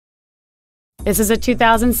This is a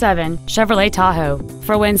 2007 Chevrolet Tahoe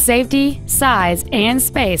for when safety, size, and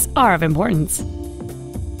space are of importance.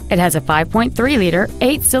 It has a 5.3-liter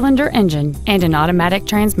 8-cylinder engine and an automatic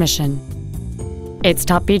transmission. Its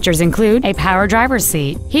top features include a power driver's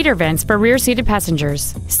seat, heater vents for rear-seated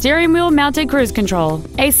passengers, steering wheel mounted cruise control,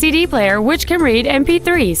 a CD player which can read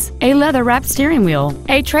MP3s, a leather-wrapped steering wheel,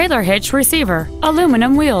 a trailer hitch receiver,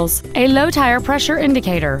 aluminum wheels, a low tire pressure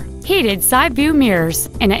indicator, heated side view mirrors,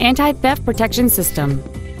 and an anti-theft protection system.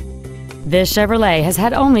 This Chevrolet has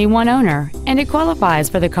had only one owner, and it qualifies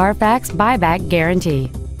for the Carfax buyback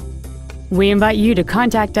guarantee. We invite you to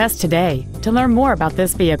contact us today to learn more about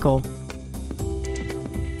this vehicle.